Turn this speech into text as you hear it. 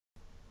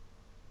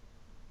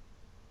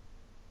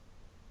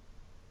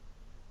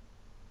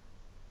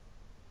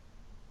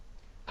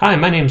Hi,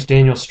 my name is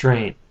Daniel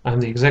Strain. I'm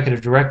the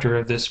Executive Director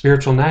of the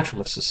Spiritual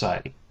Naturalist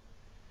Society.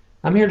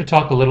 I'm here to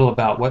talk a little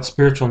about what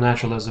spiritual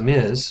naturalism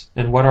is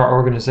and what our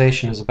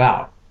organization is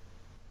about.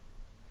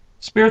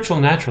 Spiritual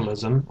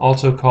naturalism,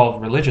 also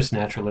called religious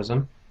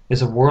naturalism,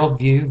 is a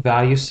worldview,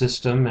 value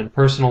system, and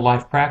personal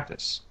life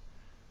practice.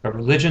 A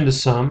religion to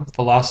some,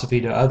 philosophy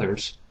to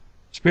others,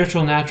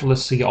 spiritual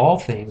naturalists see all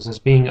things as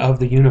being of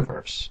the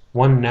universe,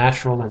 one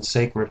natural and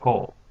sacred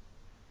whole.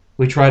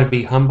 We try to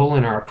be humble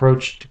in our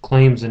approach to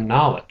claims and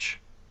knowledge.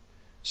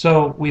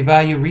 So we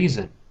value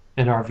reason,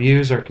 and our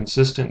views are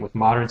consistent with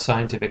modern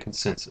scientific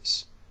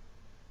consensus.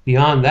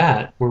 Beyond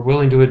that, we're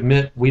willing to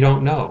admit we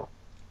don't know.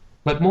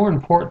 But more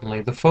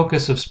importantly, the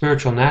focus of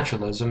spiritual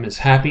naturalism is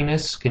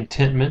happiness,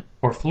 contentment,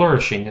 or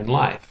flourishing in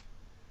life.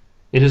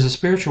 It is a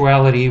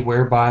spirituality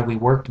whereby we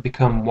work to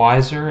become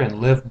wiser and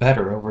live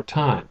better over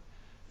time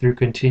through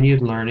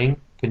continued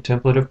learning,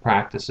 contemplative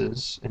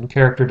practices, and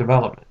character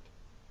development.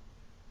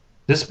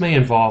 This may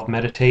involve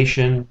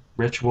meditation,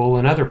 ritual,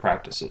 and other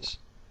practices.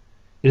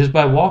 It is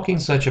by walking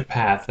such a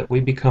path that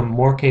we become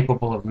more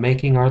capable of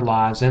making our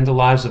lives and the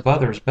lives of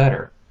others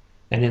better,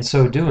 and in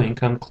so doing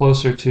come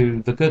closer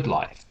to the good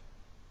life.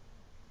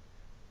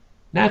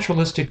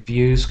 Naturalistic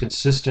views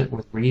consistent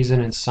with reason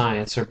and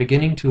science are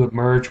beginning to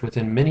emerge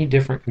within many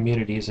different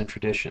communities and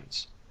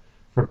traditions,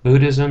 from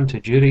Buddhism to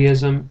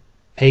Judaism,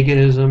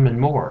 paganism, and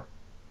more.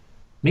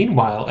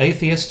 Meanwhile,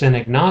 atheists and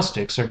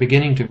agnostics are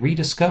beginning to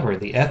rediscover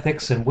the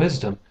ethics and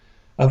wisdom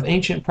of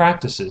ancient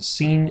practices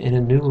seen in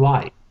a new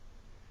light.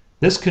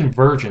 This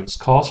convergence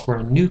calls for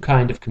a new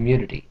kind of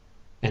community,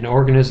 an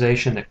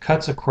organization that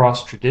cuts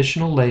across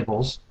traditional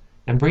labels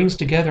and brings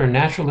together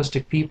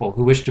naturalistic people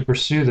who wish to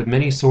pursue the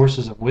many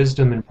sources of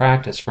wisdom and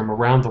practice from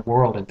around the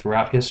world and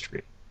throughout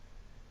history.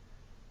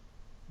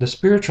 The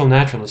Spiritual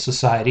Naturalist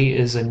Society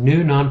is a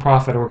new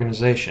nonprofit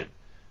organization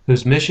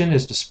whose mission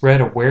is to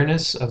spread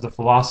awareness of the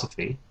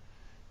philosophy,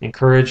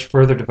 encourage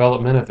further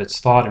development of its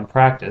thought and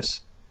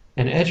practice,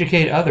 and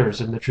educate others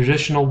in the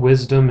traditional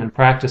wisdom and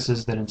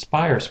practices that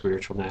inspire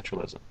spiritual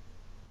naturalism.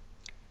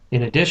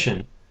 In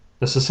addition,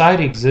 the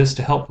Society exists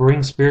to help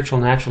bring spiritual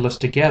naturalists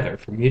together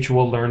for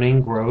mutual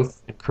learning,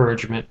 growth,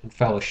 encouragement, and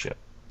fellowship.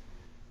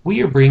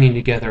 We are bringing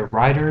together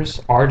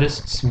writers,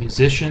 artists,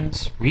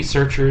 musicians,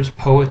 researchers,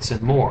 poets,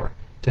 and more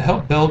to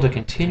help build a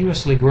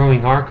continuously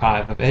growing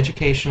archive of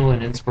educational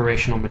and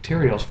inspirational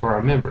materials for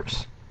our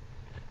members,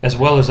 as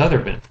well as other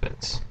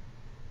benefits.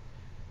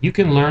 You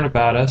can learn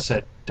about us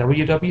at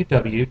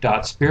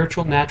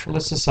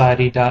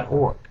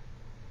www.spiritualnaturalistsociety.org.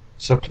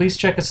 So please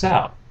check us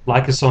out,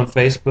 like us on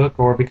Facebook,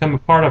 or become a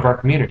part of our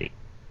community.